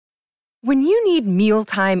When you need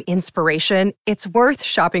mealtime inspiration, it's worth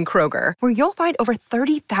shopping Kroger, where you'll find over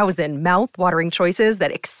 30,000 mouth-watering choices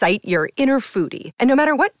that excite your inner foodie. And no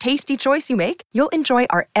matter what tasty choice you make, you'll enjoy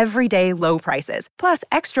our everyday low prices, plus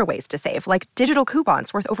extra ways to save, like digital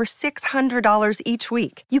coupons worth over $600 each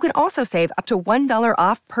week. You can also save up to $1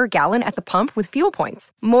 off per gallon at the pump with fuel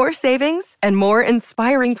points. More savings and more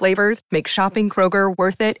inspiring flavors make shopping Kroger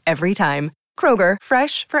worth it every time. Kroger,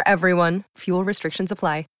 fresh for everyone. Fuel restrictions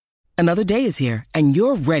apply. Another day is here, and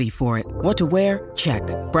you're ready for it. What to wear? Check.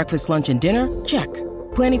 Breakfast, lunch, and dinner? Check.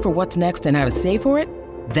 Planning for what's next and how to save for it?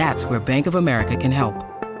 That's where Bank of America can help.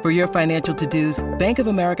 For your financial to-dos, Bank of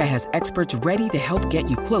America has experts ready to help get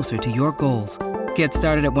you closer to your goals. Get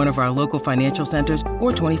started at one of our local financial centers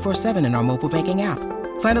or 24/7 in our mobile banking app.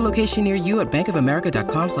 Find a location near you at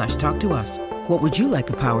bankofamerica.com/talktous. What would you like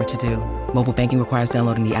the power to do? Mobile banking requires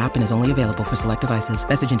downloading the app and is only available for select devices.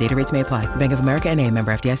 Message and data rates may apply. Bank of America N.A.,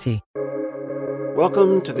 member FDIC.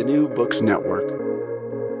 Welcome to the New Books Network.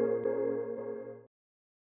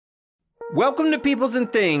 Welcome to Peoples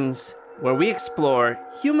and Things, where we explore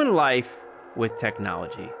human life with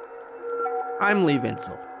technology. I'm Lee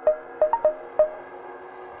Vinsel.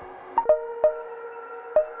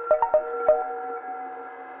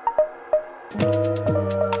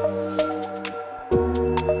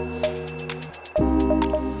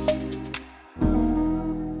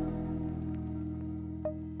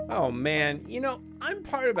 Oh man, I'm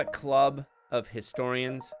part of a club of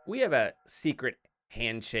historians. We have a secret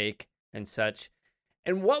handshake and such.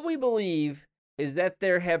 And what we believe is that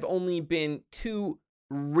there have only been two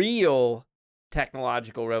real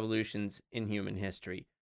technological revolutions in human history.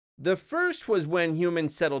 The first was when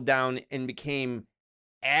humans settled down and became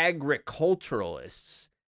agriculturalists.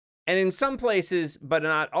 And in some places, but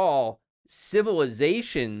not all,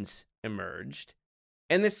 civilizations emerged.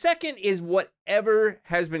 And the second is whatever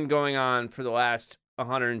has been going on for the last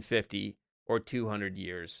 150 or 200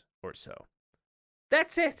 years or so.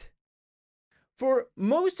 That's it. For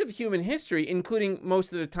most of human history, including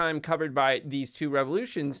most of the time covered by these two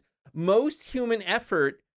revolutions, most human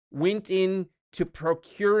effort went into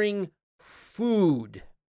procuring food.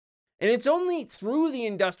 And it's only through the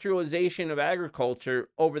industrialization of agriculture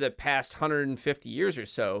over the past 150 years or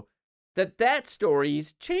so that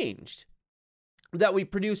story's changed. That we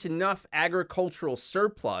produce enough agricultural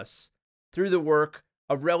surplus through the work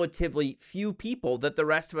of relatively few people that the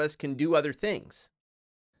rest of us can do other things.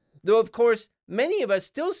 Though, of course, many of us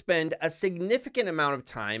still spend a significant amount of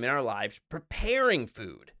time in our lives preparing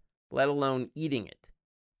food, let alone eating it.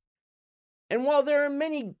 And while there are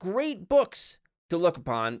many great books to look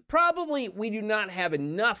upon, probably we do not have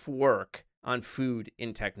enough work on food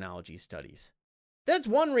in technology studies. That's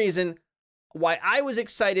one reason why I was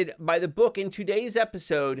excited by the book in today's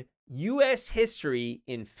episode, U.S. History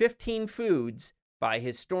in 15 Foods by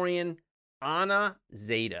historian Anna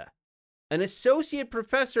Zeide, an associate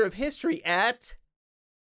professor of history at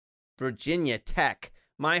Virginia Tech,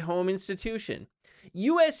 my home institution.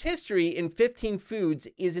 U.S. History in 15 Foods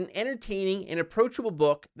is an entertaining and approachable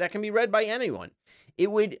book that can be read by anyone.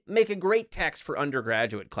 It would make a great text for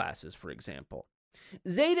undergraduate classes, for example.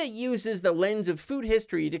 Zeide uses the lens of food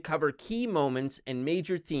history to cover key moments and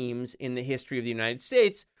major themes in the history of the United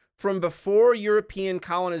States from before European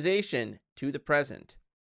colonization to the present.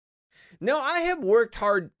 Now, I have worked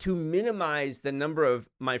hard to minimize the number of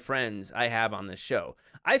my friends I have on this show.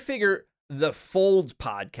 I figure the Folds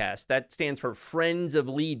podcast, that stands for Friends of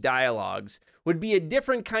Lee Dialogues, would be a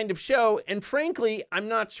different kind of show, and frankly, I'm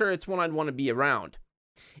not sure it's one I'd want to be around.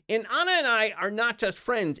 And Anna and I are not just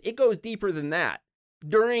friends, it goes deeper than that.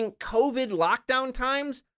 During COVID lockdown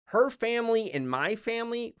times, her family and my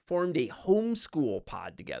family formed a homeschool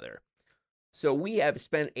pod together. So we have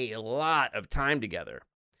spent a lot of time together.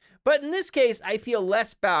 But in this case, I feel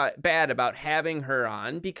less bad about having her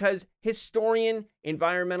on because historian,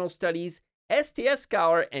 environmental studies, STS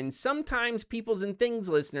scholar, and sometimes Peoples and Things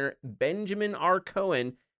listener, Benjamin R.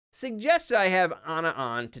 Cohen, suggested I have Anna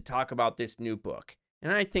on to talk about this new book.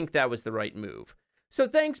 And I think that was the right move. So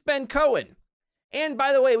thanks, Ben Cohen. And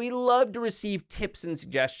by the way, we love to receive tips and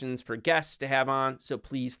suggestions for guests to have on, so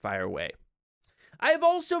please fire away. I have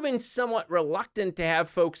also been somewhat reluctant to have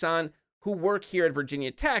folks on who work here at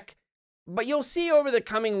Virginia Tech, but you'll see over the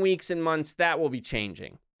coming weeks and months that will be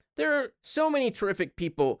changing. There are so many terrific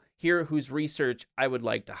people here whose research I would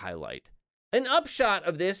like to highlight. An upshot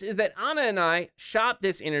of this is that Anna and I shot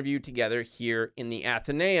this interview together here in the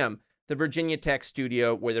Athenaeum, the Virginia Tech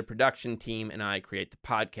studio where the production team and I create the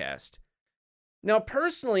podcast. Now,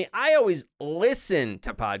 personally, I always listen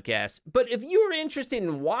to podcasts, but if you are interested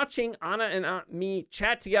in watching Anna and me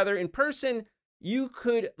chat together in person, you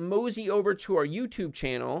could mosey over to our YouTube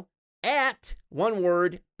channel at, one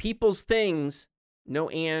word, People's Things, no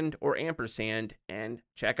and or ampersand, and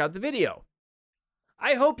check out the video.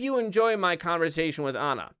 I hope you enjoy my conversation with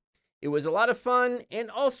Anna. It was a lot of fun and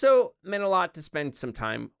also meant a lot to spend some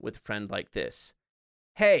time with a friend like this.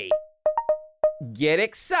 Hey, get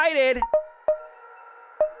excited!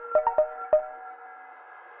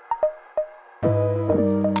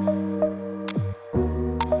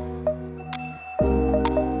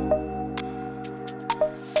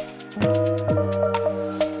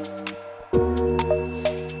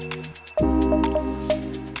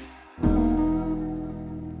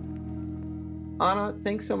 Anna,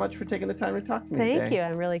 thanks so much for taking the time to talk to me today. Thank you.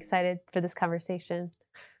 I'm really excited for this conversation.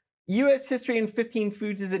 U.S. History in 15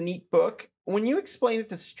 Foods is a neat book. When you explain it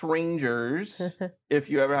to strangers, if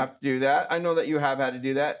you ever have to do that, I know that you have had to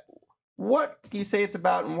do that. What do you say it's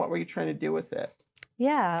about, and what were you trying to do with it?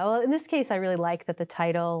 Yeah, well, in this case, I really like that the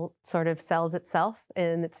title sort of sells itself,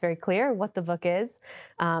 and it's very clear what the book is.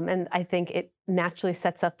 And I think it naturally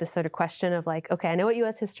sets up this sort of question of like, okay, I know what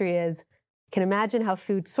U.S. history is. Can imagine how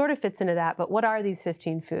food sort of fits into that, but what are these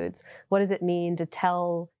 15 foods? What does it mean to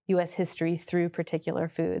tell U.S. history through particular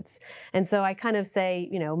foods? And so I kind of say,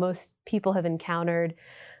 you know, most people have encountered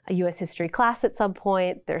a U.S. history class at some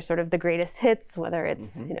point. They're sort of the greatest hits, whether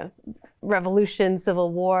it's, you know, Revolution,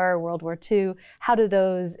 Civil War, World War II. How do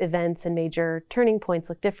those events and major turning points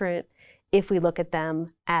look different if we look at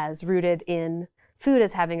them as rooted in food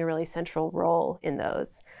as having a really central role in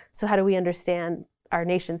those? So how do we understand our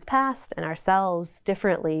nation's past and ourselves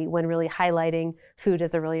differently when really highlighting food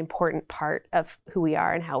as a really important part of who we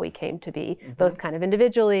are and how we came to be, both kind of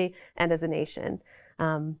individually and as a nation.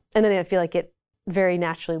 And then I feel like it very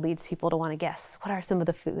naturally leads people to want to guess, what are some of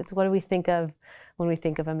the foods? What do we think of when we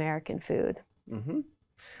think of American food?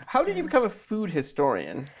 How did you become a food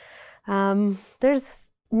historian? There's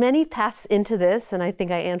many paths into this, and I think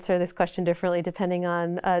I answer this question differently depending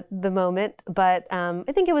on the moment, but I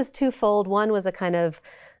think it was twofold. One was a kind of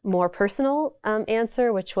more personal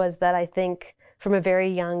answer, which was that I think from a very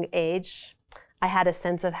young age, I had a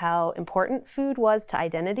sense of how important food was to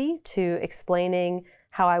identity, to explaining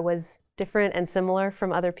how I was different and similar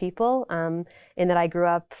from other people, in that I grew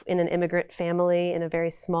up in an immigrant family in a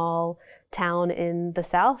very small town in the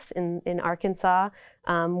South, in Arkansas,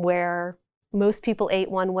 where most people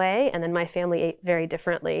ate one way, and then my family ate very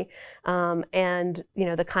differently. And you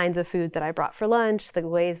know, the kinds of food that I brought for lunch, the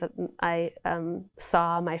ways that I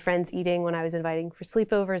saw my friends eating when I was inviting for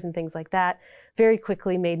sleepovers and things like that, very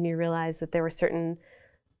quickly made me realize that there were certain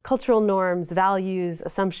cultural norms, values,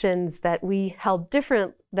 assumptions that we held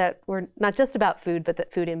different, that were not just about food, but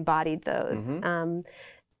that food embodied those.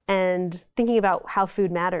 And thinking about how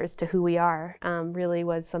food matters to who we are really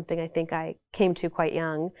was something I think I came to quite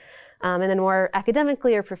young. And then more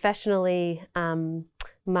academically or professionally,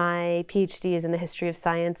 my PhD is in the history of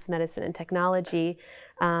science, medicine, and technology.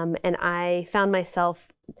 And I found myself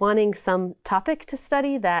wanting some topic to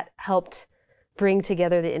study that helped bring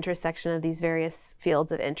together the intersection of these various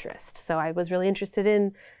fields of interest. So I was really interested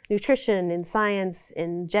in nutrition, in science,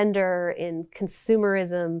 in gender, in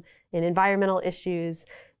consumerism, in environmental issues,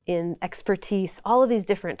 in expertise, all of these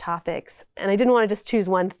different topics. And I didn't want to just choose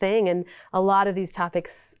one thing. And a lot of these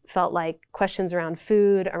topics felt like questions around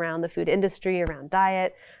food, around the food industry, around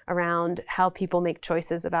diet, around how people make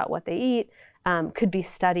choices about what they eat, could be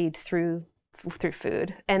studied through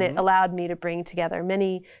food. And it allowed me to bring together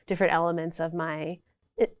many different elements of my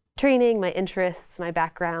training, my interests, my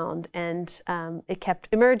background. And it kept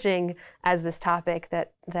emerging as this topic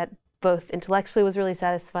that both intellectually was really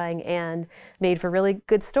satisfying and made for really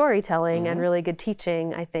good storytelling and really good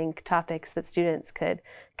teaching, I think, topics that students could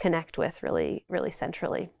connect with really, really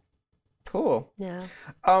centrally. Cool. Yeah.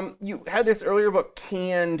 You had this earlier book,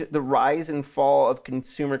 Canned: The Rise and Fall of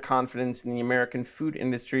Consumer Confidence in the American Food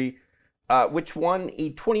Industry, which won a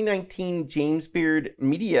 2019 James Beard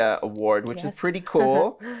Media Award, which is pretty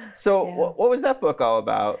cool. So what was that book all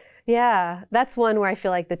about? Yeah, that's one where I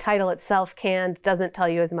feel like the title itself, Canned, doesn't tell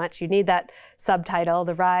you as much. You need that subtitle,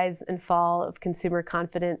 The Rise and Fall of Consumer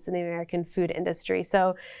Confidence in the American Food Industry.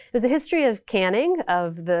 So it was a history of canning,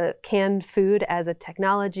 of the canned food as a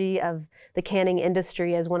technology, of the canning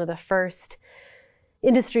industry as one of the first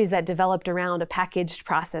industries that developed around a packaged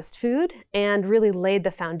processed food and really laid the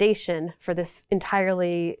foundation for this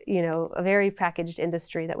entirely, a very packaged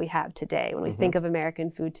industry that we have today. When we think of American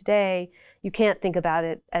food today, you can't think about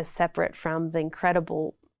it as separate from the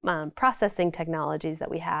incredible processing technologies that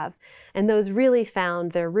we have. And those really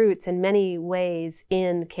found their roots in many ways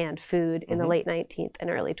in canned food in the late 19th and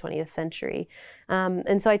early 20th century.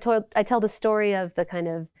 And so I tell the story of the kind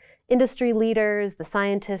of industry leaders, the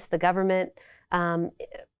scientists, the government,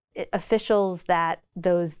 officials, that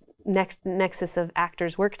those nexus of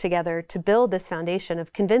actors work together to build this foundation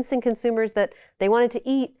of convincing consumers that they wanted to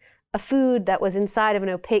eat a food that was inside of an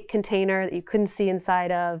opaque container that you couldn't see inside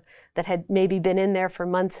of, that had maybe been in there for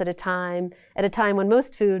months at a time when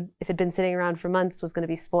most food, if it had been sitting around for months, was going to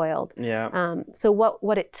be spoiled. Yeah. So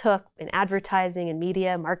what it took in advertising and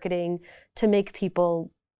media, marketing, to make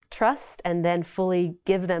people trust and then fully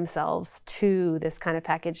give themselves to this kind of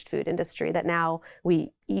packaged food industry that now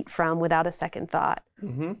we eat from without a second thought.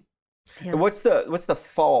 Mm-hmm. Yeah. What's the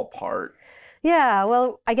fall part? Yeah,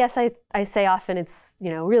 well, I guess I say often it's,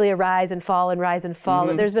 really a rise and fall and rise and fall.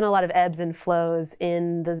 Mm-hmm. There's been a lot of ebbs and flows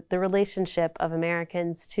in the relationship of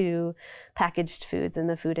Americans to packaged foods in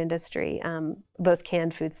the food industry, both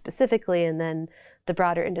canned food specifically, and then the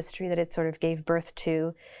broader industry that it sort of gave birth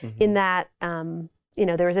to. Mm-hmm. In that,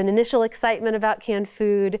 there was an initial excitement about canned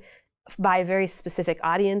food by very specific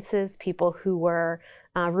audiences, people who were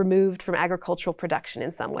removed from agricultural production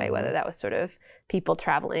in some way, whether that was sort of people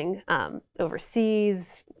traveling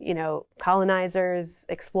overseas, colonizers,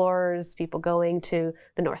 explorers, people going to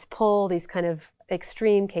the North Pole, these kind of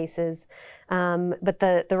extreme cases. But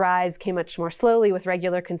the rise came much more slowly with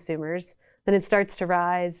regular consumers. Then it starts to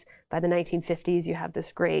rise. By the 1950s, you have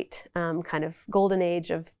this great kind of golden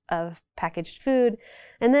age of packaged food.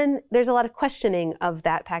 And then there's a lot of questioning of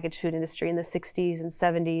that packaged food industry in the 60s and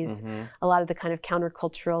 70s. Mm-hmm. A lot of the kind of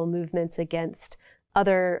countercultural movements against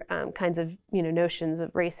other kinds of notions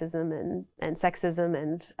of racism and sexism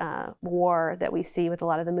and war that we see with a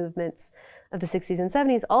lot of the movements of the 60s and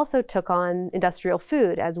 70s also took on industrial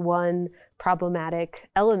food as one problematic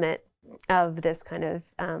element of this kind of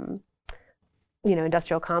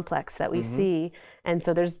industrial complex that we see. And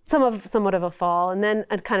so there's somewhat of a fall, and then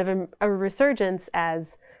a kind of a resurgence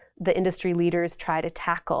as the industry leaders try to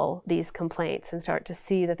tackle these complaints and start to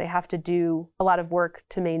see that they have to do a lot of work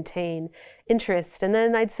to maintain interest. And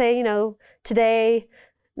then I'd say, today,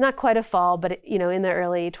 not quite a fall, but in the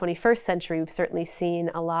early 21st century, we've certainly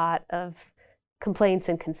seen a lot of complaints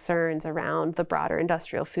and concerns around the broader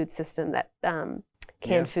industrial food system that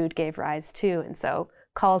canned food gave rise to. And so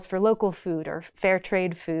calls for local food or fair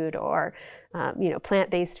trade food or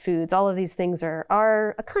plant-based foods, all of these things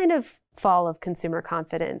are a kind of fall of consumer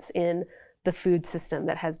confidence in the food system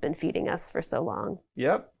that has been feeding us for so long.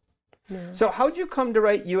 Yep. Yeah. So how'd you come to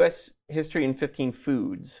write U.S. History in 15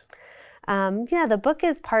 Foods? The book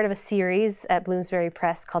is part of a series at Bloomsbury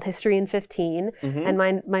Press called History in 15, and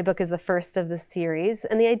my book is the first of the series.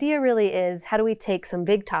 And the idea really is, how do we take some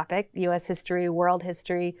big topic, U.S. history, world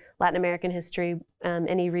history, Latin American history,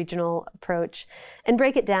 any regional approach, and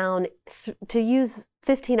break it down to use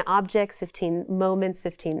 15 objects, 15 moments,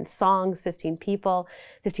 15 songs, 15 people,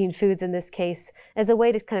 15 foods in this case, as a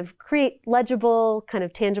way to kind of create legible, kind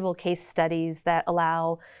of tangible case studies that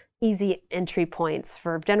allow easy entry points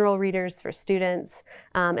for general readers, for students.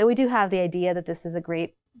 And we do have the idea that this is a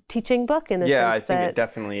great teaching book in the sense that... Yeah, I think it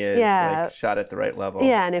definitely is, like, shot at the right level.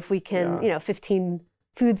 Yeah, and if we can, 15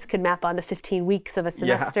 foods could map onto 15 weeks of a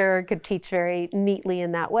semester, could teach very neatly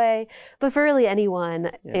in that way. But for really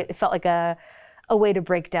anyone, it felt like a way to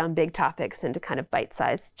break down big topics into kind of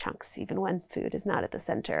bite-sized chunks, even when food is not at the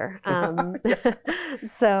center.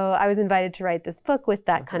 So I was invited to write this book with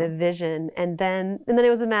that kind of vision. And then it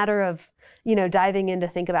was a matter of, diving in to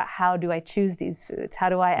think about, how do I choose these foods? How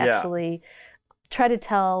do I actually try to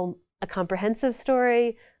tell a comprehensive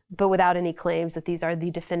story, but without any claims that these are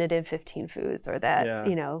the definitive 15 foods, or that,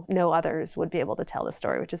 no others would be able to tell the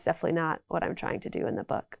story, which is definitely not what I'm trying to do in the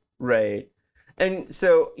book. Right. And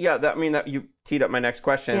so, that you teed up my next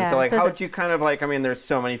question. Yeah. So, how'd you kind of there's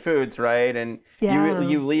so many foods, right? And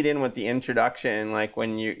you lead in with the introduction,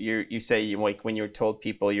 when you say, when you were told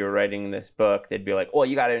people you were writing this book, they'd be like, well,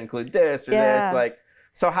 you got to include this or this.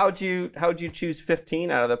 So how'd you choose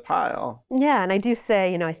 15 out of the pile? Yeah, and I do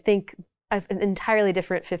say, I think an entirely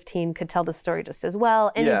different 15 could tell the story just as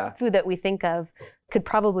well. Any food that we think of could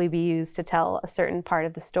probably be used to tell a certain part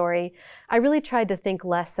of the story. I really tried to think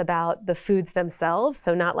less about the foods themselves,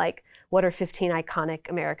 so not like, what are 15 iconic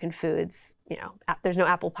American foods? There's no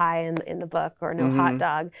apple pie in the book, or no hot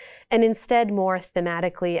dog, and instead more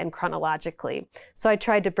thematically and chronologically. So I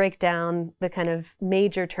tried to break down the kind of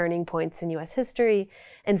major turning points in U.S. history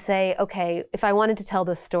and say, okay, if I wanted to tell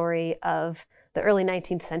the story of the early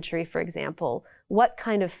 19th century, for example, what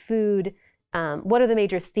kind of food, what are the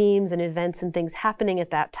major themes and events and things happening at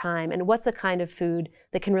that time, and what's a kind of food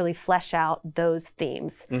that can really flesh out those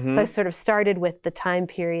themes? So I sort of started with the time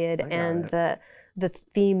period and the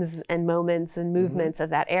themes and moments and movements of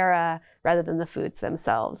that era, rather than the foods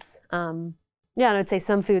themselves. Yeah, and I'd say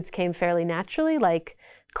some foods came fairly naturally, like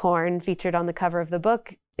corn featured on the cover of the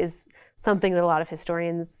book is something that a lot of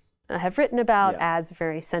historians have written about as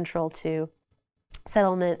very central to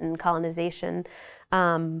settlement and colonization.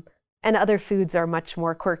 And other foods are much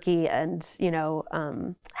more quirky and,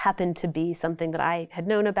 happened to be something that I had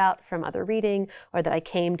known about from other reading or that I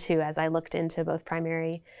came to as I looked into both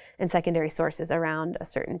primary and secondary sources around a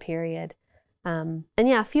certain period. And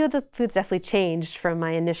a few of the foods definitely changed from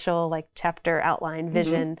my initial chapter outline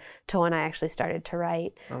vision to when I actually started to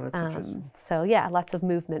write. Oh, that's interesting. So lots of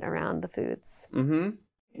movement around the foods. Mm-hmm.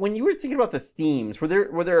 When you were thinking about the themes, were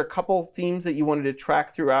there a couple themes that you wanted to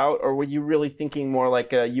track throughout, or were you really thinking more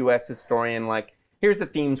like a U.S. historian, like here's the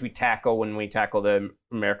themes we tackle when we tackle the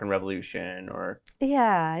American Revolution, or?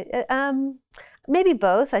 Yeah, maybe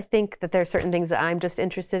both. I think that there are certain things that I'm just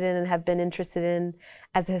interested in and have been interested in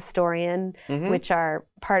as a historian, which are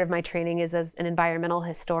part of my training is as an environmental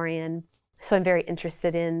historian. So I'm very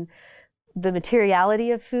interested in the materiality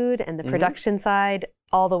of food and the production side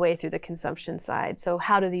all the way through the consumption side. So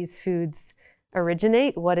how do these foods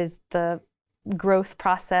originate? What is the growth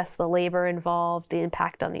process, the labor involved, the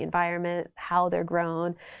impact on the environment, how they're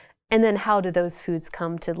grown? And then how do those foods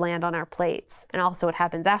come to land on our plates? And also what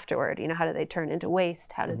happens afterward? How do they turn into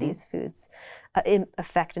waste? How do these foods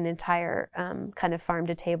affect an entire kind of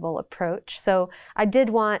farm-to-table approach? So I did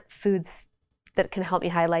want foods that can help me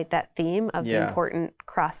highlight that theme of the important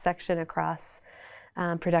cross-section across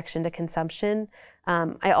production to consumption.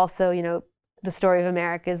 I also, the story of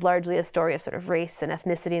America is largely a story of sort of race and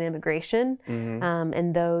ethnicity and immigration.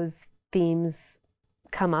 And those themes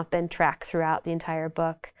come up and track throughout the entire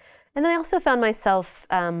book. And then I also found myself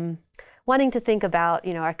wanting to think about,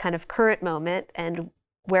 our kind of current moment and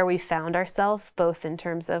where we found ourselves, both in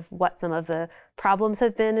terms of what some of the problems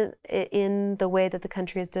have been in the way that the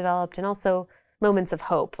country has developed, and also moments of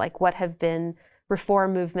hope, like what have been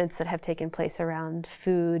reform movements that have taken place around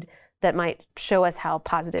food that might show us how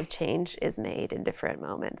positive change is made in different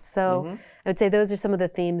moments. So I would say those are some of the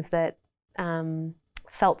themes that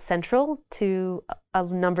felt central to a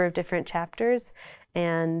number of different chapters,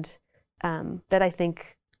 and that I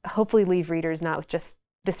think hopefully leave readers not with just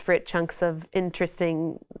disparate chunks of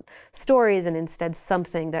interesting stories, and instead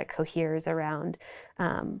something that coheres around,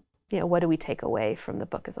 what do we take away from the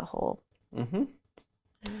book as a whole.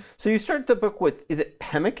 So you start the book with, is it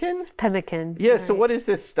pemmican? Pemmican. Yeah, right. So what is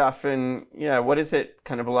this stuff, and what does it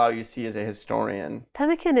kind of allow you to see as a historian?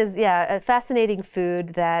 Pemmican is, a fascinating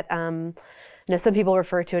food that, some people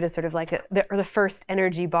refer to it as sort of like the first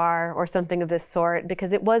energy bar or something of this sort,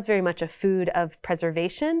 because it was very much a food of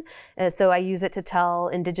preservation. So I use it to tell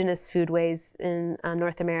indigenous foodways in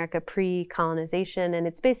North America pre-colonization, and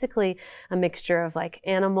it's basically a mixture of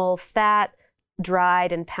animal fat,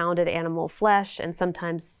 dried and pounded animal flesh, and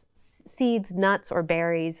sometimes seeds, nuts, or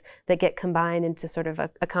berries that get combined into sort of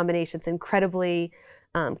a combination. It's incredibly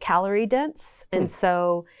calorie dense, and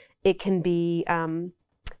so it can be,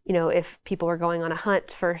 if people were going on a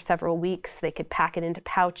hunt for several weeks, they could pack it into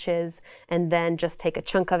pouches and then just take a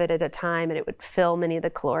chunk of it at a time, and it would fill many of the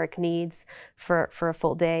caloric needs for a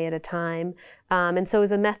full day at a time. And so it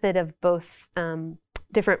was a method of both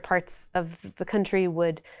different parts of the country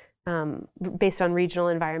would, based on regional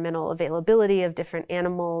environmental availability of different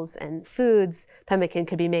animals and foods, pemmican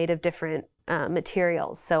could be made of different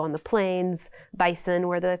materials. So on the plains, bison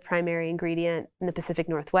were the primary ingredient. In the Pacific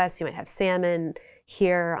Northwest, you might have salmon.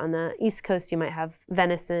 Here on the East Coast, you might have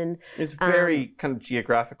venison. It's very kind of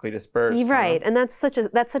geographically dispersed. Right, and that's such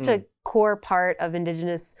a core part of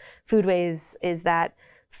indigenous foodways, is that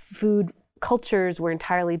food cultures were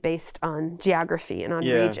entirely based on geography and on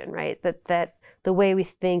region, right? That the way we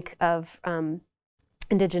think of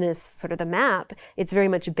indigenous, sort of the map, it's very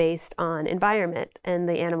much based on environment and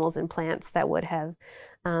the animals and plants that would have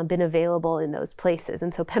been available in those places.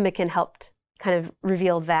 And so pemmican helped kind of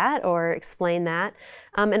reveal that or explain that,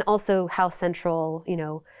 and also how central,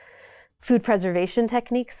 food preservation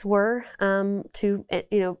techniques were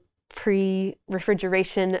to,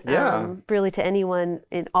 pre-refrigeration, really to anyone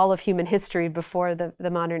in all of human history before the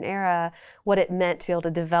modern era, what it meant to be able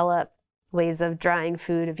to develop ways of drying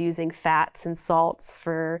food, of using fats and salts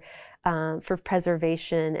for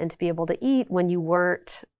preservation, and to be able to eat when you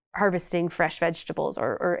weren't harvesting fresh vegetables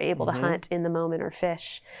or able to hunt in the moment or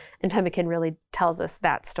fish. And pemmican really tells us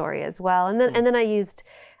that story as well. And then I used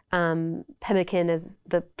pemmican as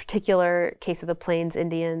the particular case of the Plains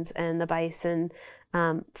Indians and the bison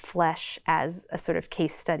flesh as a sort of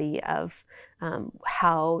case study of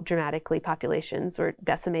how dramatically populations were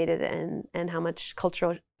decimated and how much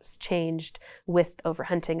cultural changed with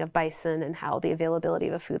overhunting of bison and how the availability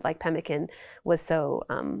of a food like pemmican was so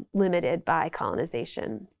limited by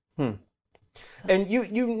colonization. And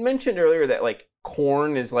you mentioned earlier that like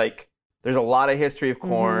corn is like, there's a lot of history of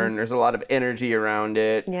corn. There's a lot of energy around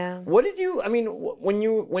it. Yeah. What did you, I mean, when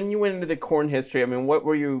you went into the corn history, I mean, what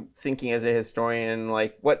were you thinking as a historian?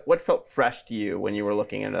 Like, what felt fresh to you when you were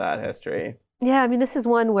looking into that history? Yeah, I mean, this is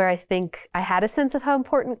one where I think I had a sense of how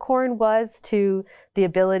important corn was to the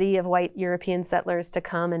ability of white European settlers to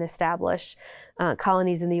come and establish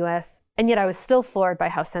colonies in the U.S. And yet I was still floored by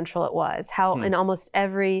how central it was, how in almost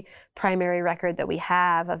every primary record that we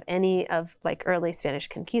have of any of like early Spanish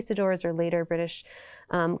conquistadors or later British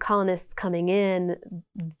colonists coming in,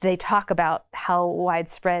 they talk about how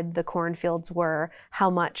widespread the cornfields were,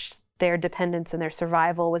 how much their dependence and their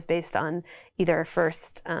survival was based on either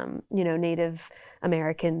first, Native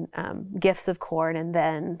American gifts of corn, and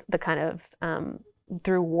then the kind of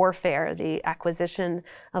through warfare, the acquisition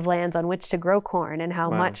of lands on which to grow corn, and how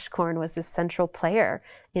much corn was this central player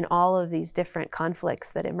in all of these different conflicts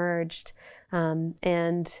that emerged,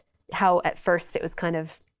 and how at first it was kind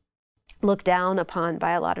of looked down upon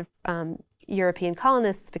by a lot of European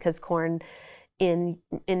colonists because corn in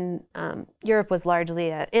Europe was largely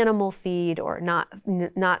an animal feed, or not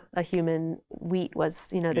a human. Wheat was,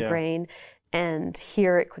 the grain. And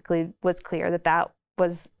here it quickly was clear that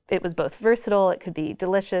it was both versatile, it could be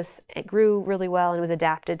delicious, it grew really well, and it was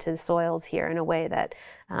adapted to the soils here in a way that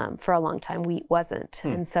for a long time wheat wasn't.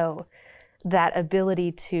 And so that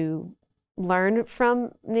ability to learn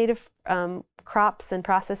from native crops and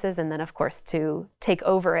processes, and then of course to take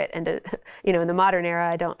over it, and to, in the modern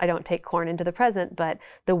era, I don't take corn into the present, but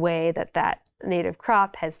the way that native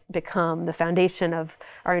crop has become the foundation of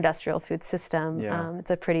our industrial food system,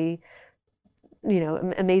 it's a pretty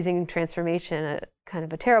amazing transformation, a kind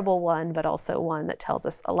of a terrible one, but also one that tells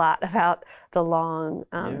us a lot about the long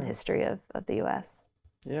history of the U.S.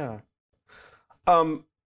 Yeah.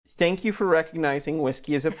 Thank you for recognizing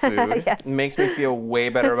whiskey as a food. Yes. It makes me feel way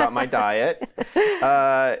better about my diet.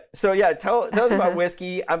 So yeah, tell us about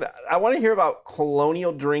whiskey. I want to hear about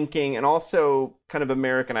colonial drinking and also kind of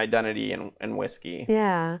American identity in whiskey.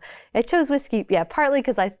 Yeah, I chose whiskey, partly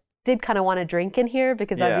because I did kind of want to drink in here,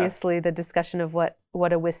 because obviously the discussion of what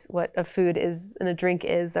a food is and a drink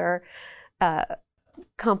is are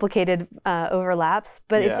complicated overlaps,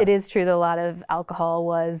 but it is true that a lot of alcohol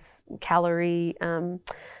was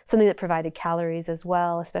something that provided calories as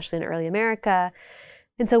well, especially in early America.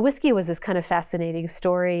 And so whiskey was this kind of fascinating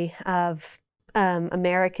story of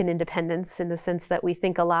American independence, in the sense that we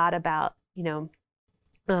think a lot about,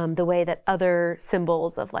 the way that other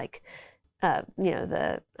symbols of like,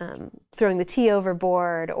 the throwing the tea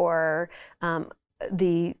overboard, or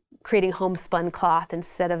the creating homespun cloth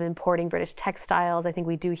instead of importing British textiles. I think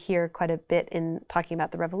we do hear quite a bit in talking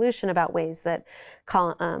about the Revolution about ways that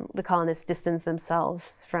the colonists distanced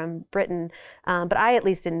themselves from Britain. But I at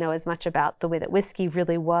least didn't know as much about the way that whiskey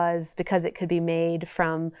really was, because it could be made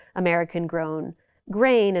from American-grown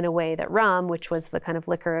grain in a way that rum, which was the kind of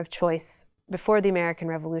liquor of choice before the American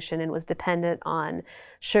Revolution and was dependent on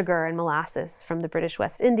sugar and molasses from the British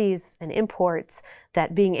West Indies and imports,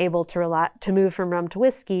 that being able to move from rum to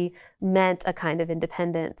whiskey meant a kind of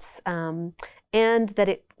independence, and that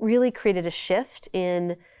it really created a shift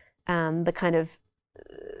in the kind of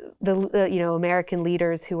American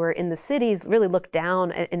leaders who were in the cities really looked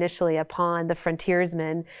down initially upon the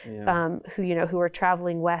frontiersmen who were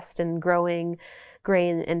traveling west and growing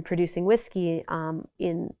grain and producing whiskey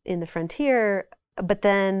in the frontier, but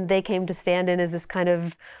then they came to stand in as this kind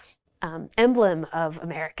of emblem of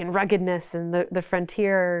American ruggedness and the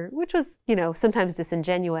frontier, which was sometimes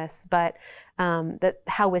disingenuous, but that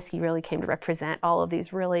how whiskey really came to represent all of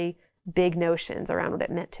these really big notions around what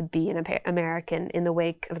it meant to be an American in the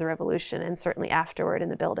wake of the Revolution, and certainly afterward in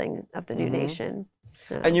the building of the new nation.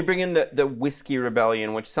 And you bring in the Whiskey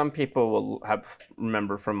Rebellion, which some people will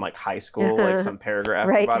remember from like high school, like some paragraph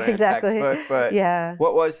about it in a textbook. But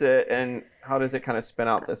what was it, and how does it kind of spin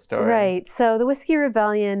out this story? Right. So the Whiskey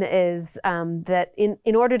Rebellion is that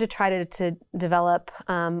in order to try to develop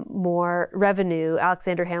more revenue,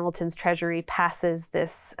 Alexander Hamilton's treasury passes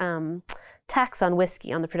this tax on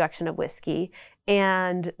whiskey, on the production of whiskey.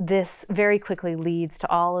 And this very quickly leads to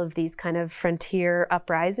all of these kind of frontier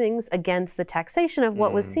uprisings against the taxation of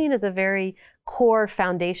what was seen as a very core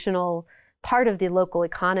foundational part of the local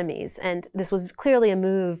economies. And this was clearly a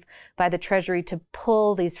move by the Treasury to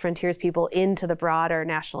pull these frontiers people into the broader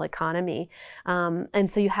national economy. And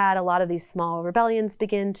so you had a lot of these small rebellions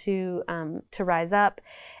begin to rise up.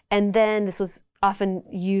 And then this was often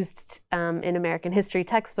used in American history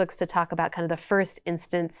textbooks to talk about kind of the first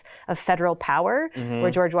instance of federal power, where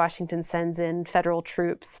George Washington sends in federal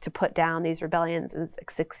troops to put down these rebellions and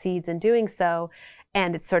succeeds in doing so.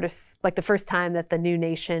 And it's sort of like the first time that the new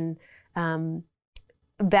nation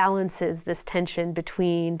balances this tension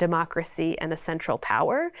between democracy and a central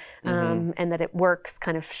power, and that it works,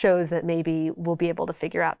 kind of shows that maybe we'll be able to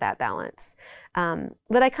figure out that balance.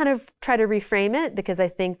 But I kind of try to reframe it, because I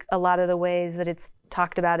think a lot of the ways that it's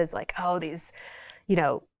talked about is like, oh, these,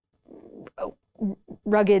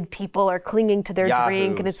 rugged people are clinging to their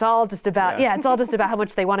drink, and it's all just about, it's all just about how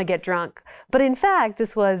much they want to get drunk. But in fact,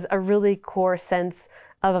 this was a really core sense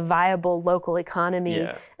of a viable local economy.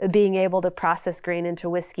 Being able to process grain into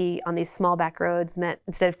whiskey on these small back roads meant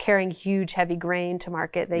instead of carrying huge, heavy grain to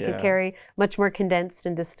market, they could carry much more condensed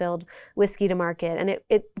and distilled whiskey to market. And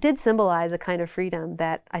it did symbolize a kind of freedom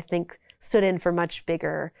that I think stood in for much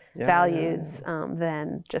bigger values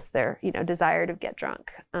than just their desire to get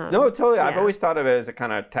drunk. No, totally. I've always thought of it as a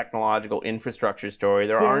kind of technological infrastructure story.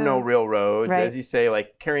 There are no real roads. As you say,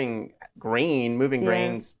 like carrying grain, moving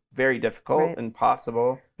grains, very difficult and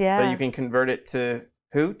possible. But you can convert it to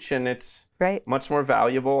hooch, and it's much more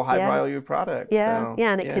valuable, high value product.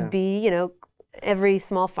 And it could be, every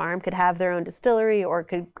small farm could have their own distillery or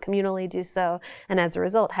could communally do so, and as a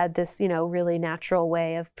result had this really natural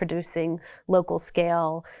way of producing local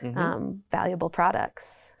scale valuable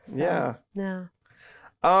products. So,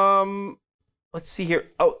 let's see here.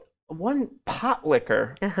 Oh, one, pot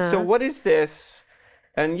liquor. So what is this?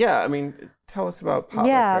 And tell us about pot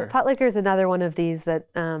liquor. Pot liquor is another one of these that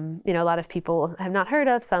a lot of people have not heard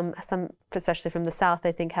of. Some, especially from the South,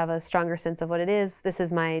 I think have a stronger sense of what it is. This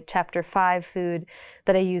is my chapter 5 food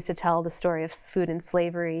that I use to tell the story of food and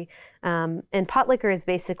slavery. And pot liquor is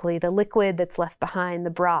basically the liquid that's left behind, the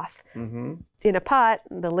broth in a pot,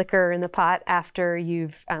 the liquor in the pot after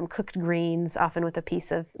you've cooked greens, often with a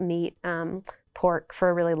piece of meat, pork, for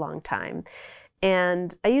a really long time.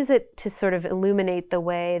 And I use it to sort of illuminate the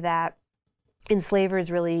way that enslavers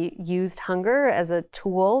really used hunger as a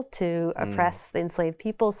tool to oppress the enslaved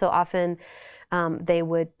people. So often they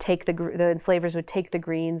would take the enslavers would take the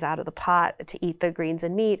greens out of the pot to eat the greens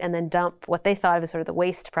and meat, and then dump what they thought of as sort of the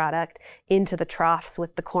waste product into the troughs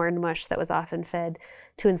with the corn mush that was often fed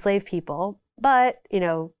to enslaved people. But,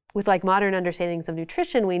 with like modern understandings of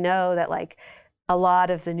nutrition, we know that like a lot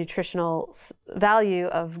of the nutritional value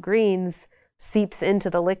of greens seeps into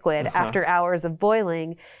the liquid after hours of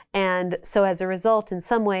boiling. And so as a result, in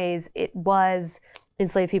some ways, it was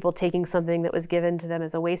enslaved people taking something that was given to them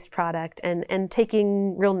as a waste product and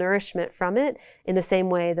taking real nourishment from it, in the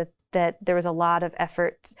same way that there was a lot of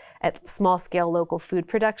effort at small-scale local food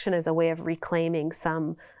production as a way of reclaiming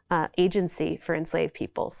some agency for enslaved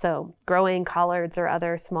people. So growing collards or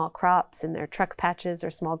other small crops in their truck patches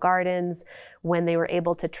or small gardens, when they were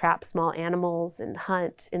able to trap small animals and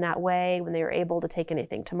hunt in that way, when they were able to take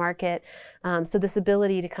anything to market. So this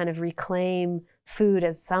ability to kind of reclaim food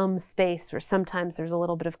as some space where sometimes there's a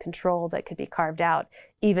little bit of control that could be carved out,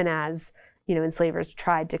 even as enslavers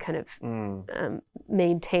tried to kind of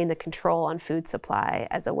maintain the control on food supply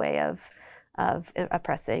as a way of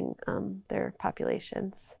oppressing their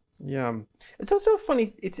populations. Yeah, it's also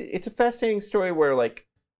funny. It's a fascinating story where like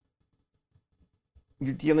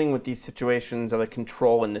you're dealing with these situations of like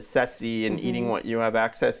control and necessity and eating what you have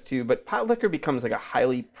access to, but pot liquor becomes like a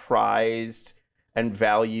highly prized and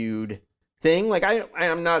valued thing. Like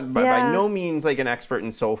I'm not by no means like an expert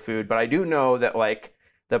in soul food, but I do know that like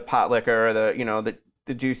the pot liquor,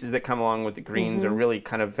 the juices that come along with the greens are really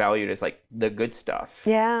kind of valued as like the good stuff.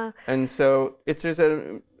 Yeah. And so there's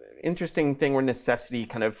an interesting thing where necessity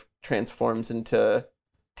kind of transforms into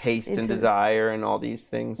taste and desire and all these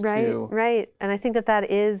things too. Right. And I think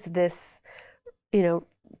that is this,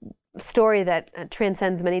 story that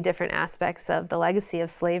transcends many different aspects of the legacy of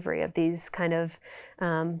slavery, of these kind of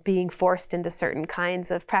being forced into certain kinds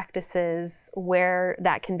of practices where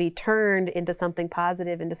that can be turned into something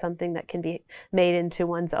positive, into something that can be made into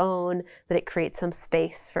one's own, that it creates some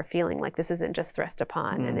space for feeling like this isn't just thrust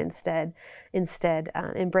upon and instead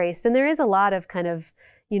embraced. And there is a lot of kind of,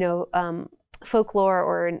 folklore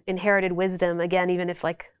or inherited wisdom, again, even if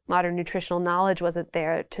like modern nutritional knowledge wasn't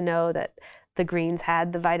there, to know that the greens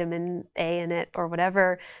had the vitamin A in it or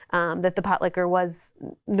whatever, that the pot liquor was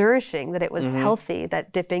nourishing, that it was healthy,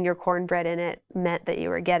 that dipping your cornbread in it meant that you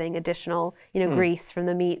were getting additional, grease from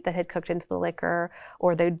the meat that had cooked into the liquor,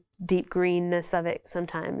 or the deep greenness of it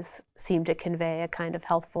sometimes seemed to convey a kind of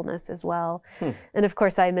healthfulness as well. And of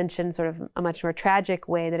course, I mentioned sort of a much more tragic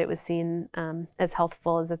way that it was seen as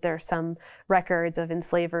healthful, is that there are some records of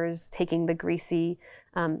enslavers taking the greasy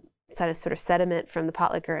sort of sediment from the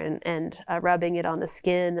pot liquor and rubbing it on the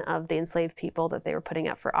skin of the enslaved people that they were putting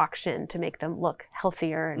up for auction to make them look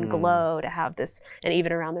healthier and glow, to have this, and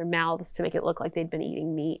even around their mouths to make it look like they'd been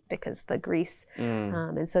eating meat because the grease.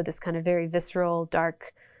 And so this kind of very visceral,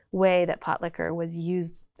 dark way that pot liquor was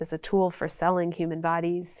used as a tool for selling human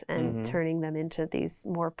bodies and turning them into these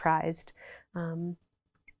more prized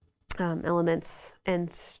elements. And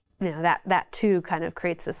that too kind of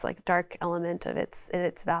creates this like dark element of its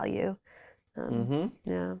value.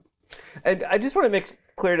 Yeah. And I just want to make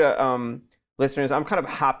clear to listeners, I'm kind of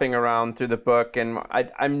hopping around through the book, and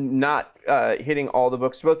I'm not hitting all the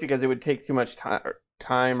books, both because it would take too much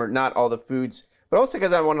time or not all the foods, but also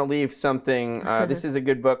because I want to leave something. This is a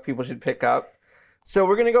good book people should pick up. So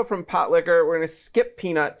we're going to go from pot liquor, we're going to skip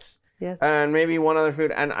peanuts, yes, and maybe one other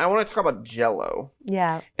food, and I want to talk about Jell-O.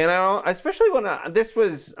 Yeah. And I especially want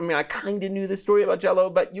to, I kind of knew the story about Jell-O,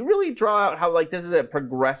 but you really draw out how like this is a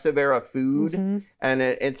progressive era food, and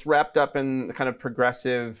it's wrapped up in the kind of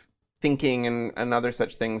progressive thinking and other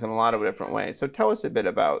such things in a lot of different ways. So tell us a bit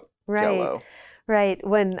about Jell-O. Right.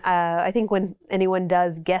 I think when anyone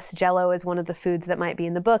does guess Jell-O as one of the foods that might be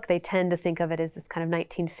in the book, they tend to think of it as this kind of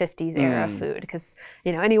 1950s era food, because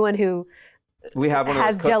anyone who we have one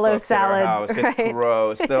has of those Jell-O cookbooks at our salads, house. right? It's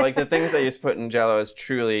gross. They're like the things they used to put in Jell-O is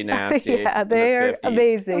truly nasty. Yeah, they're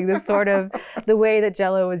amazing. The sort of the way that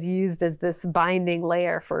Jell-O was used as this binding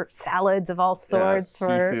layer for salads of all sorts,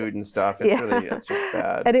 seafood and stuff. It's just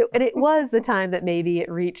bad. And it was the time that maybe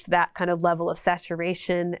it reached that kind of level of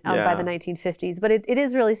saturation by the 1950s. But it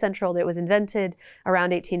is really central that it was invented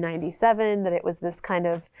around 1897. That it was this kind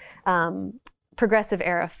of progressive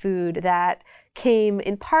era food that came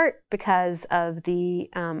in part because of the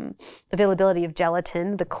availability of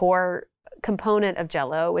gelatin, the core component of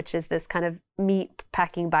Jell-O, which is this kind of meat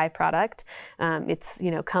packing byproduct. It's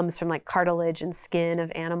comes from like cartilage and skin of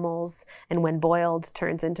animals, and when boiled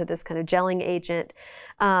turns into this kind of gelling agent.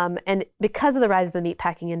 And because of the rise of the meat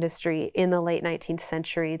packing industry in the late 19th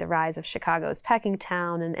century, the rise of Chicago's packing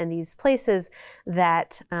town and these places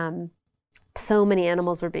that so many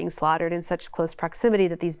animals were being slaughtered in such close proximity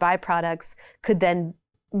that these byproducts could then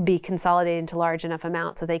be consolidated into large enough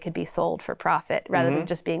amounts so they could be sold for profit rather than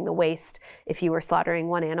just being the waste. If you were slaughtering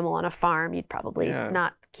one animal on a farm, you'd probably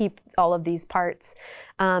not keep all of these parts.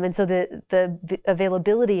 And so the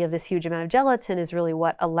availability of this huge amount of gelatin is really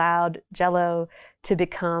what allowed Jell-O to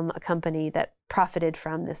become a company that profited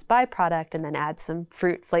from this byproduct and then add some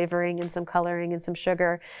fruit flavoring and some coloring and some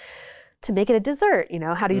sugar to make it a dessert.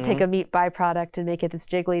 How do you take a meat byproduct and make it this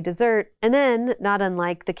jiggly dessert? And then, not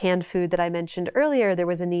unlike the canned food that I mentioned earlier, there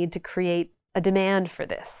was a need to create a demand for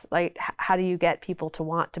this. Like, how do you get people to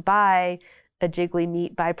want to buy a jiggly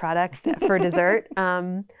meat byproduct for dessert?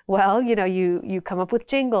 Well, you come up with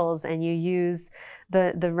jingles and you use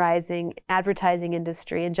the rising advertising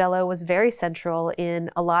industry. And Jell-O was very central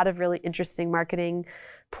in a lot of really interesting marketing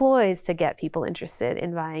ploys to get people interested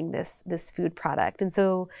in buying this food product. And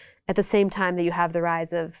so at the same time that you have the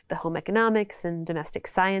rise of the home economics and domestic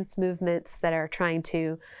science movements that are trying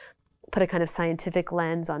to put a kind of scientific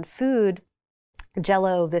lens on food,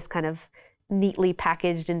 Jell-O, this kind of neatly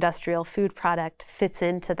packaged industrial food product, fits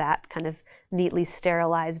into that kind of neatly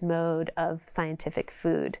sterilized mode of scientific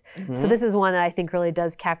food. So this is one that I think really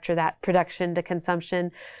does capture that production to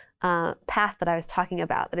consumption path that I was talking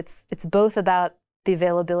about, that it's both about the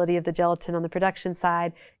availability of the gelatin on the production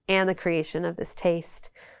side and the creation of this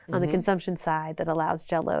taste on the consumption side that allows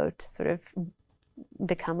Jell-O to sort of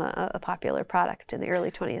become a popular product in the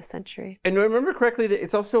early 20th century. And remember correctly that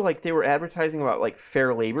it's also like they were advertising about like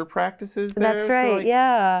fair labor practices there? That's right,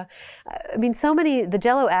 yeah. I mean, so many, the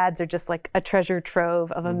Jell-O ads are just like a treasure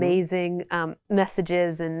trove of amazing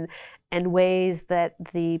messages and ways that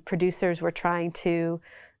the producers were trying to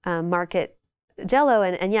market Jell-O,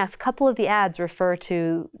 and a couple of the ads refer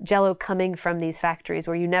to Jell-O coming from these factories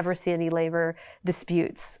where you never see any labor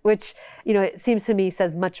disputes, which, it seems to me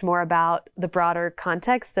says much more about the broader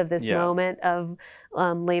context of this moment of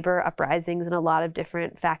labor uprisings in a lot of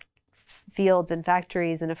different fields and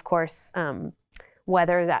factories. And of course,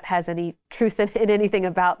 whether that has any truth in anything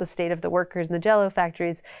about the state of the workers in the Jell-O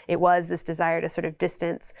factories, it was this desire to sort of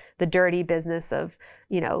distance the dirty business of,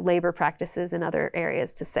 labor practices in other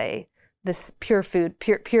areas to say, this pure food.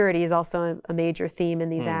 Purity is also a major theme in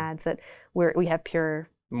these ads, that we have pure.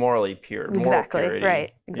 Morally pure. Moral Exactly. purity.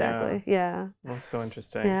 Right. Exactly. Yeah. That's so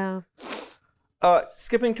interesting. Yeah.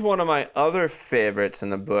 Skipping to one of my other favorites in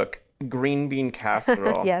the book, green bean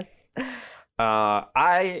casserole. Yes.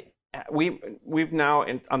 We've now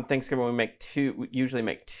on Thanksgiving we usually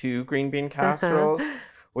make two green bean casseroles.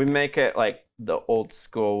 We make it like the old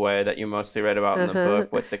school way that you mostly read about in the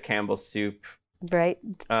book, with the Campbell's soup. Right.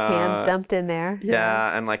 Cans dumped in there.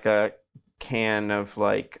 Yeah, and like a can of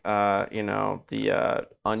like the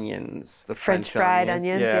onions, the French fried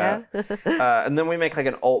onions. Yeah. And then we make like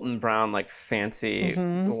an Alton Brown, like fancy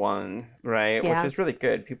one, right? Yeah. Which is really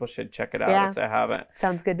good. People should check it out if they haven't.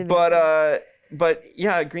 Sounds good to me. But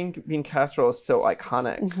yeah, green bean casserole is so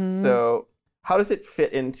iconic. So how does it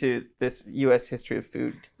fit into this U.S. history of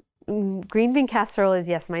food? Green bean casserole is,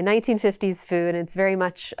 yes, my 1950s food. It's very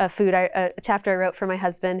much a food, a chapter I wrote for my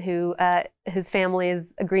husband, whose family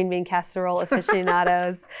is a green bean casserole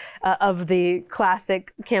aficionados of the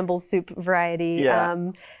classic Campbell's soup variety.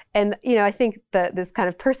 Yeah. And, I think that this kind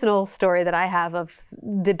of personal story that I have of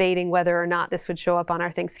debating whether or not this would show up on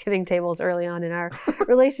our Thanksgiving tables early on in our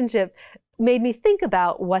relationship made me think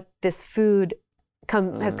about what this food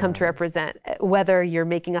has come to represent, whether you're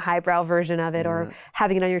making a highbrow version of it or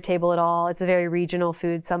having it on your table at all. It's a very regional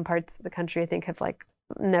food. Some parts of the country, I think, have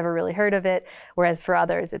never really heard of it, whereas for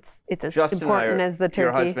others, it's as important as the turkey.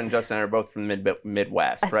 Your husband, Justin, and I are both from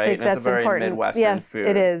Midwest, right? I think that's it's a very important. Midwestern food. Yes,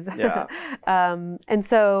 it is. Yeah. And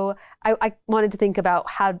so I wanted to think about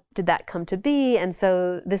how did that come to be, and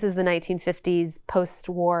so this is the 1950s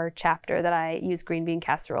post-war chapter that I use green bean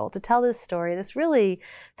casserole to tell this story, this really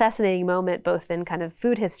fascinating moment, both in kind of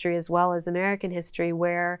food history as well as American history,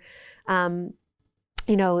 where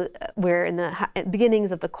we're in the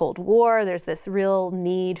beginnings of the Cold War. There's this real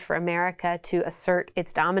need for America to assert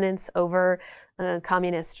its dominance over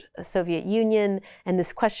communist Soviet Union, and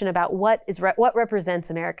this question about what represents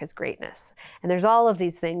America's greatness. And there's all of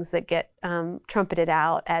these things that get trumpeted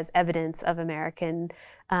out as evidence of American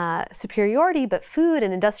superiority, but food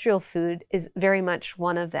and industrial food is very much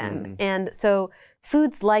one of them. And so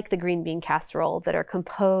foods like the green bean casserole that are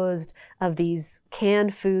composed of these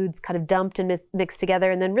canned foods kind of dumped and mixed together,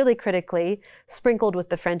 and then really critically sprinkled with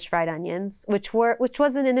the French fried onions, which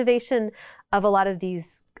was an innovation of a lot of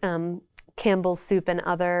these Campbell's Soup and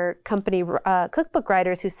other company cookbook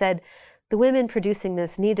writers, who said the women producing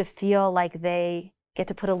this need to feel like they get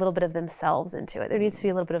to put a little bit of themselves into it. There needs to be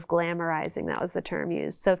a little bit of glamorizing. That was the term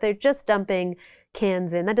used. So if they're just dumping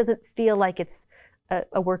cans in, that doesn't feel like it's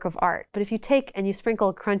a work of art. But if you take and you sprinkle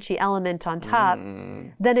a crunchy element on top,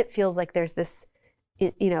 then it feels like there's this,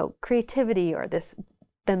 creativity, or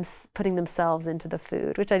them putting themselves into the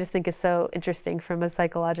food, which I just think is so interesting from a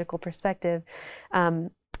psychological perspective.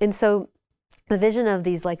 And so the vision of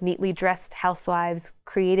these like neatly dressed housewives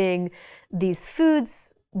creating these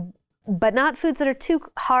foods, but not foods that are too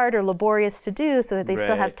hard or laborious to do, so that they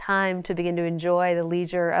still have time to begin to enjoy the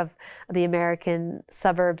leisure of the American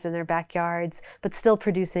suburbs in their backyards, but still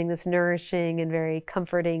producing this nourishing and very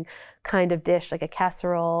comforting kind of dish, like a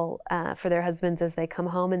casserole for their husbands as they come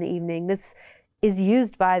home in the evening. This is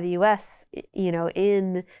used by the U.S.,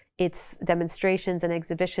 in its demonstrations and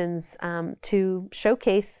exhibitions to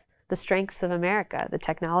showcase the strengths of America, the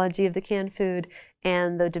technology of the canned food,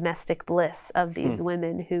 and the domestic bliss of these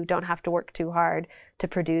women who don't have to work too hard to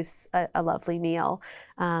produce a lovely meal.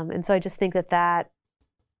 And so I just think that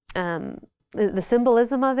the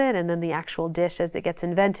symbolism of it, and then the actual dish as it gets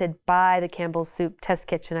invented by the Campbell's Soup Test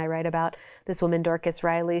Kitchen. I write about this woman, Dorcas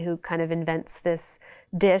Riley, who kind of invents this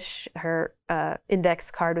dish. Her index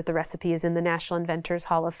card with the recipe is in the National Inventors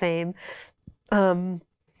Hall of Fame.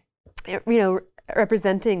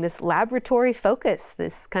 Representing this laboratory focus,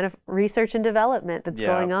 this kind of research and development that's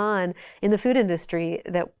going on in the food industry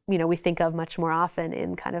that we think of much more often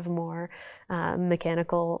in kind of more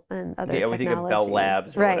mechanical and other technologies. We think of Bell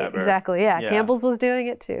Labs or whatever. Exactly. Yeah, Campbell's was doing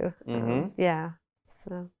it too.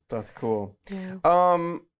 So that's cool.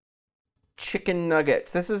 Yeah. Chicken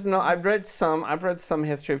nuggets. This is not. I've read some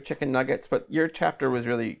history of chicken nuggets, but your chapter was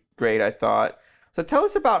really great, I thought. So tell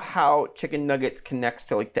us about how chicken nuggets connects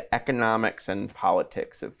to like the economics and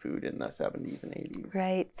politics of food in the 70s and 80s.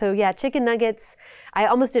 Right. So yeah, chicken nuggets, I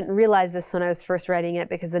almost didn't realize this when I was first writing it,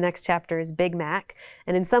 because the next chapter is Big Mac.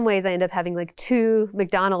 And in some ways I end up having like two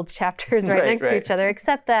McDonald's chapters right next to each other,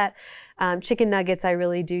 except that chicken nuggets I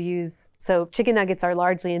really do use. So chicken nuggets are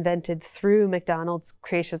largely invented through McDonald's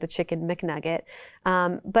creation of the Chicken McNugget.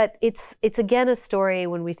 But it's again a story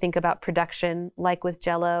when we think about production, like with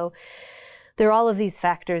Jell-O, there are all of these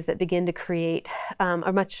factors that begin to create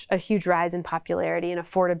a huge rise in popularity and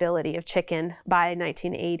affordability of chicken by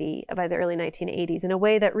the early 1980s, in a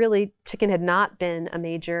way that really chicken had not been a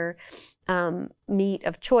major meat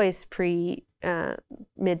of choice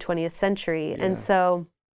mid 20th century. Yeah. And so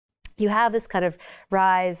you have this kind of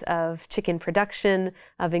rise of chicken production,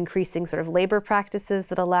 of increasing sort of labor practices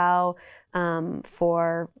that allow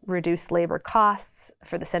for reduced labor costs,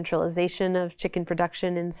 for the centralization of chicken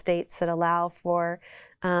production in states that allow for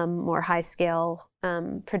more high-scale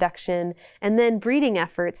production, and then breeding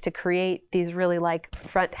efforts to create these really like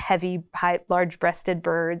front-heavy, large-breasted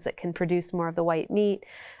birds that can produce more of the white meat.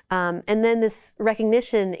 And then this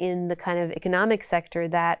recognition in the kind of economic sector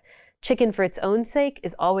that chicken for its own sake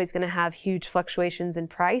is always going to have huge fluctuations in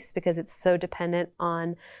price because it's so dependent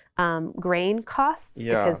on grain costs.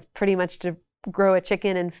 Yeah. Because pretty much to grow a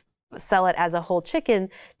chicken and sell it as a whole chicken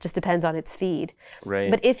just depends on its feed. Right.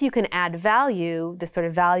 But if you can add value, this sort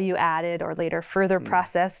of value added or later further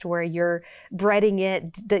processed where you're breading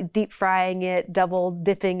it, deep frying it, double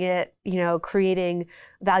dipping it, creating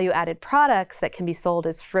value added products that can be sold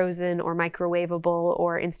as frozen or microwavable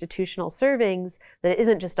or institutional servings, that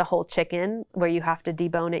isn't just a whole chicken where you have to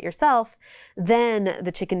debone it yourself, then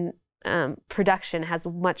the chicken production has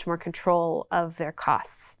much more control of their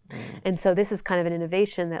costs. And so this is kind of an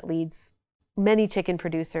innovation that leads many chicken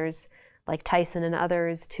producers like Tyson and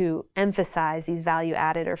others to emphasize these value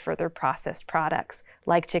added or further processed products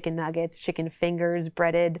like chicken nuggets, chicken fingers,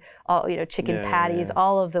 breaded, chicken patties,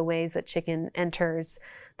 all of the ways that chicken enters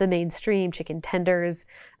the mainstream, chicken tenders.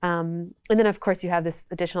 And then of course you have this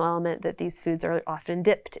additional element that these foods are often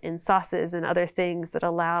dipped in sauces and other things that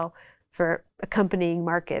allow for accompanying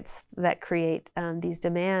markets that create these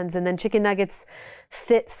demands. And then chicken nuggets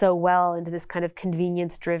fit so well into this kind of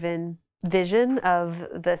convenience-driven vision of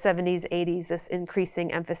the 70s, 80s, this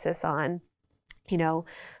increasing emphasis on,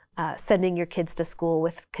 sending your kids to school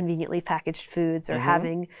with conveniently packaged foods or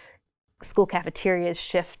having school cafeterias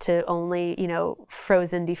shift to only,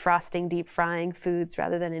 frozen, defrosting, deep frying foods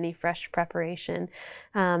rather than any fresh preparation.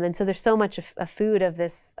 And so there's so much of food of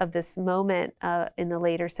this moment in the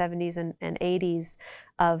later 70s and 80s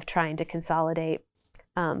of trying to consolidate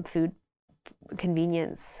food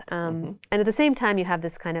convenience. And at the same time, you have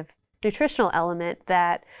this kind of nutritional element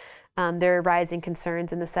that there are rising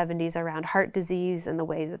concerns in the 70s around heart disease and the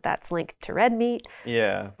way that that's linked to red meat.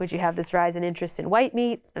 Yeah. Which you have this rise in interest in white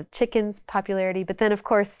meat, of chicken's popularity. But then, of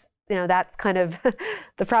course, that's kind of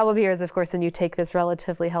the problem here is, of course, then you take this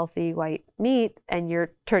relatively healthy white meat and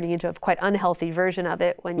you're turning into a quite unhealthy version of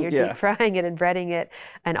it when you're deep frying it and breading it,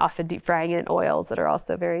 and often deep frying it in oils that are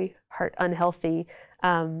also very heart unhealthy.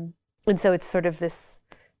 And so it's sort of this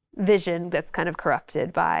vision that's kind of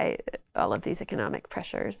corrupted by all of these economic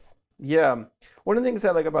pressures. Yeah. One of the things I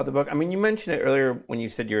like about the book, you mentioned it earlier when you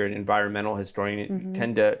said you're an environmental historian. You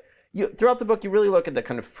tend to, throughout the book, you really look at the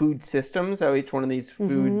kind of food systems, how each one of these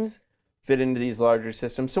foods fit into these larger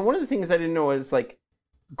systems. So one of the things I didn't know is like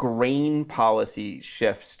grain policy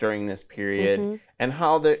shifts during this period and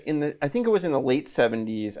how I think it was in the late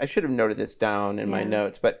 70s, I should have noted this down in my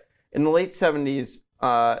notes, but in the late 70s,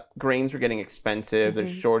 grains were getting expensive,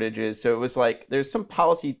 there's shortages. So it was like, there's some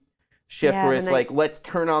policy shift where it's like, let's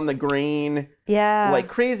turn on the grain like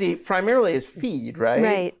crazy, primarily as feed,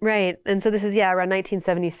 right? Right. And so this is, around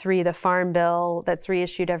 1973, the Farm Bill that's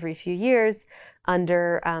reissued every few years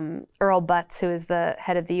under Earl Butz, who is the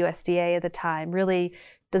head of the USDA at the time, really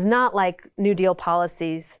does not like New Deal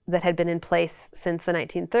policies that had been in place since the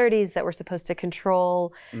 1930s that were supposed to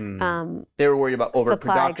control they were worried about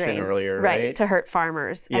overproduction earlier, right? To hurt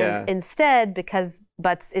farmers. Yeah. And instead, because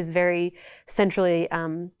Butz is very centrally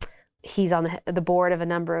he's on the board of a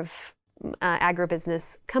number of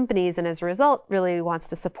agribusiness companies, and as a result really wants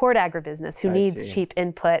to support agribusiness who needs cheap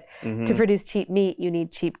input. To produce cheap meat, you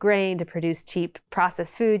need cheap grain. To produce cheap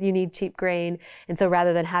processed food, you need cheap grain. And so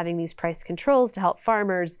rather than having these price controls to help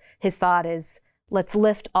farmers, his thought is, let's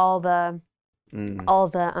lift all the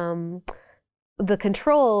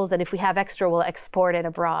controls, and if we have extra, we'll export it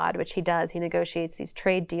abroad, which he does. He negotiates these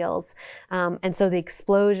trade deals. And so the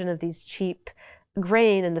explosion of these cheap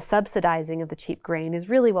grain and the subsidizing of the cheap grain is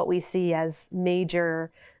really what we see as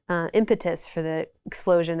major impetus for the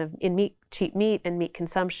explosion of cheap meat and meat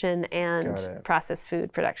consumption and processed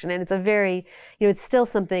food production. And it's a very, it's still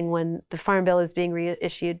something when the Farm Bill is being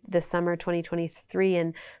reissued this summer, 2023,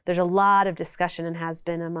 and there's a lot of discussion and has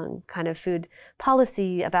been among kind of food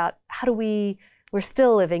policy about we're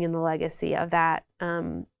still living in the legacy of that,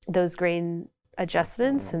 those grain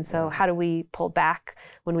adjustments. And so how do we pull back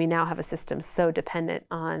when we now have a system so dependent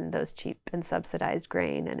on those cheap and subsidized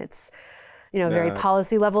grain? And it's, a very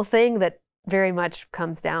policy level thing that very much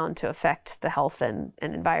comes down to affect the health and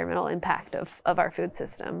environmental impact of our food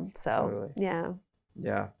system. So, Totally. yeah.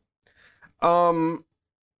 Yeah.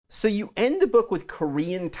 So you end the book with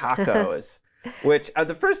Korean tacos, which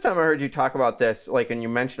the first time I heard you talk about this, like, and you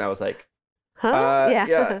mentioned, I was like, Huh?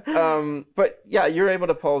 Yeah. But yeah, you're able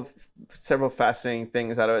to pull several fascinating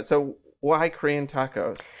things out of it. So why Korean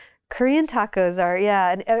tacos? Korean tacos are,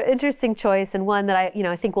 an interesting choice, and one that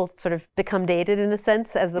I think will sort of become dated in a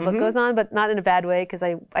sense as the book goes on, but not in a bad way, because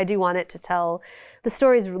I do want it to tell the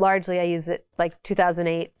stories. Largely, I use it like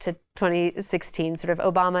 2008 to 2016, sort of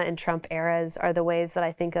Obama and Trump eras are the ways that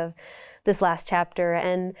I think of this last chapter.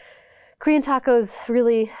 And Korean tacos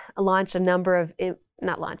really launch a number of,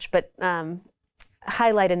 not launch, but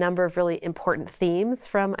highlight a number of really important themes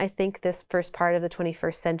from, I think, this first part of the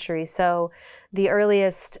 21st century. So the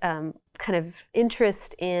earliest kind of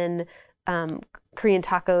interest in Korean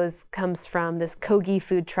tacos comes from this Kogi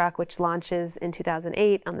food truck, which launches in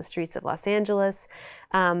 2008 on the streets of Los Angeles.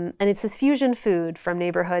 And it's this fusion food from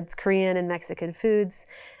neighborhoods, Korean and Mexican foods.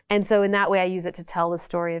 And so in that way, I use it to tell the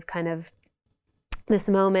story of kind of this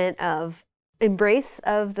moment of embrace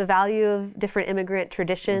of the value of different immigrant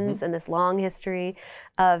traditions and this long history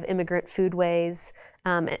of immigrant foodways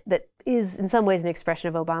that is in some ways an expression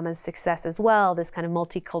of Obama's success as well, this kind of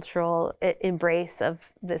multicultural embrace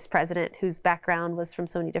of this president whose background was from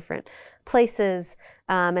so many different places,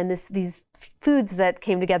 and these foods that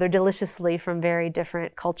came together deliciously from very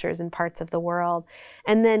different cultures and parts of the world.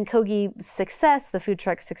 And then Kogi's success, the food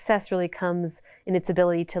truck's success, really comes in its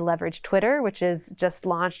ability to leverage Twitter, which is just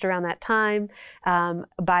launched around that time,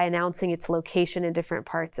 by announcing its location in different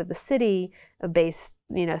parts of the city, based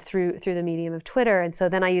through the medium of Twitter. And so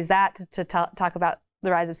then I use that to talk about the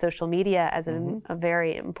rise of social media as a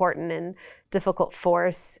very important and difficult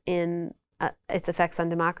force in its effects on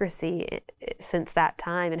democracy since that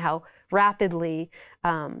time, and how rapidly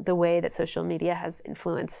the way that social media has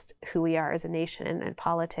influenced who we are as a nation and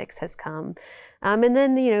politics has come. And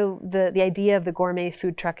then, the idea of the gourmet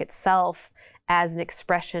food truck itself as an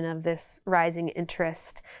expression of this rising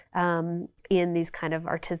interest in these kind of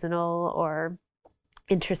artisanal or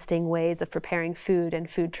interesting ways of preparing food, and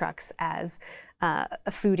food trucks as a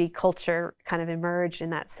foodie culture kind of emerged in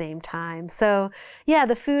that same time. So yeah,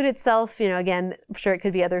 the food itself, again, I'm sure it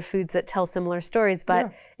could be other foods that tell similar stories,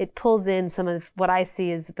 but it pulls in some of what I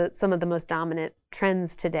see as some of the most dominant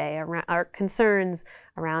trends today, around our concerns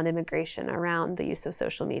around immigration, around the use of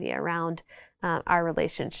social media, around our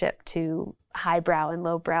relationship to highbrow and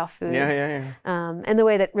lowbrow foods. And the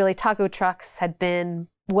way that really taco trucks had been,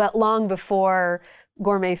 long before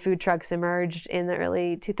gourmet food trucks emerged in the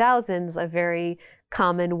early 2000s, a very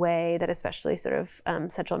common way that especially sort of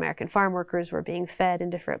Central American farm workers were being fed in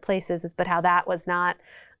different places, but how that was not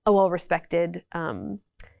a well-respected,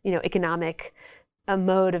 economic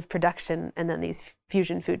mode of production. And then these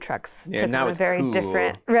fusion food trucks took on a very cool.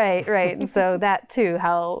 different, right. And so that too,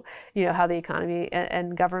 how the economy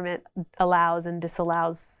and government allows and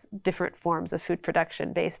disallows different forms of food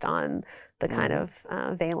production based on the kind of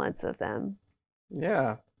valence of them.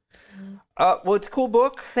 Yeah. Well, it's a cool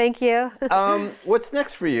book. Thank you. What's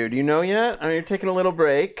next for you? Do you know yet? I mean, you're taking a little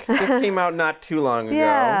break. This came out not too long ago.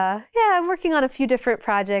 Yeah, I'm working on a few different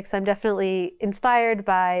projects. I'm definitely inspired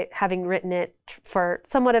by having written it for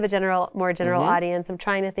somewhat of a more general audience. I'm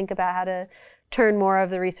trying to think about how to turn more of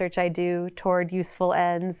the research I do toward useful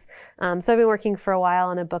ends. So I've been working for a while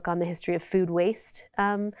on a book on the history of food waste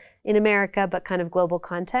in America, but kind of global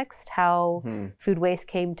context, how food waste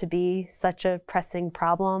came to be such a pressing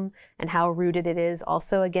problem, and how rooted it is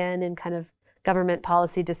also, again, in kind of government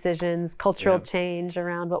policy decisions, cultural change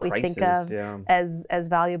around what we think of as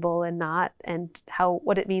valuable and not, and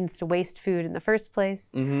what it means to waste food in the first place.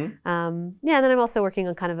 And then I'm also working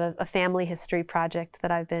on kind of a family history project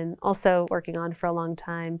that I've been also working on for a long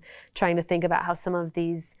time, trying to think about how some of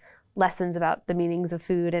these lessons about the meanings of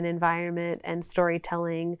food and environment and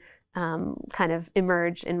storytelling kind of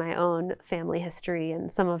emerge in my own family history, and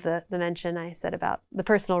some of the mention I said about the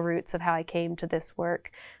personal roots of how I came to this work,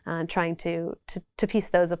 trying to piece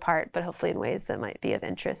those apart, but hopefully in ways that might be of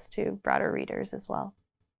interest to broader readers as well.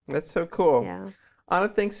 That's so cool. Yeah. Anna,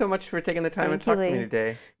 thanks so much for taking the time and talking to me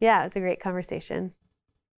today. Yeah, it was a great conversation.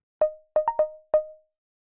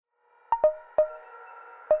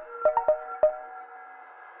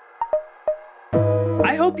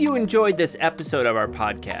 I hope you enjoyed this episode of our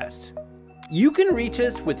podcast. You can reach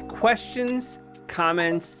us with questions,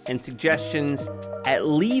 comments, and suggestions at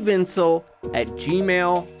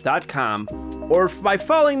leevinsel@gmail.com, or by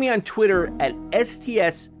following me on Twitter at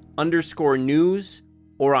sts_news,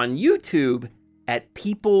 or on YouTube at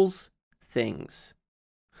People's Things.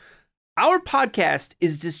 Our podcast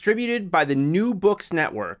is distributed by the New Books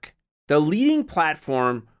Network, the leading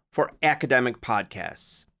platform for academic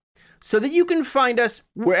podcasts, so that you can find us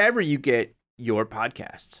wherever you get your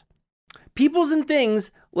podcasts. Peoples and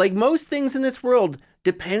Things, like most things in this world,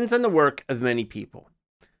 depends on the work of many people.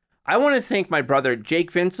 I want to thank my brother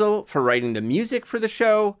Jake Vinsel for writing the music for the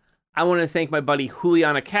show. I want to thank my buddy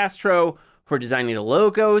Juliana Castro for designing the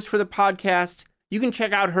logos for the podcast. You can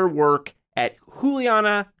check out her work at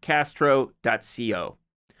julianacastro.co.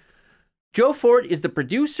 Joe Fort is the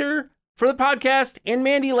producer for the podcast, and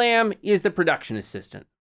Mandy Lamb is the production assistant.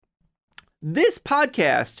 This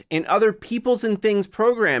podcast and other Peoples and Things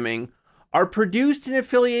programming are produced in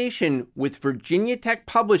affiliation with Virginia Tech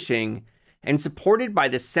Publishing and supported by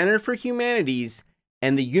the Center for Humanities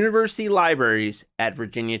and the University Libraries at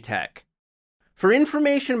Virginia Tech. For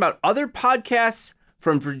information about other podcasts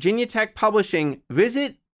from Virginia Tech Publishing,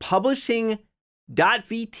 visit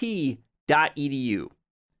publishing.vt.edu.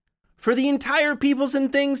 For the entire Peoples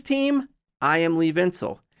and Things team, I am Lee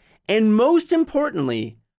Vinsel. And most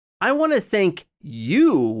importantly, I want to thank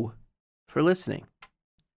you for listening.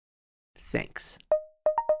 Thanks.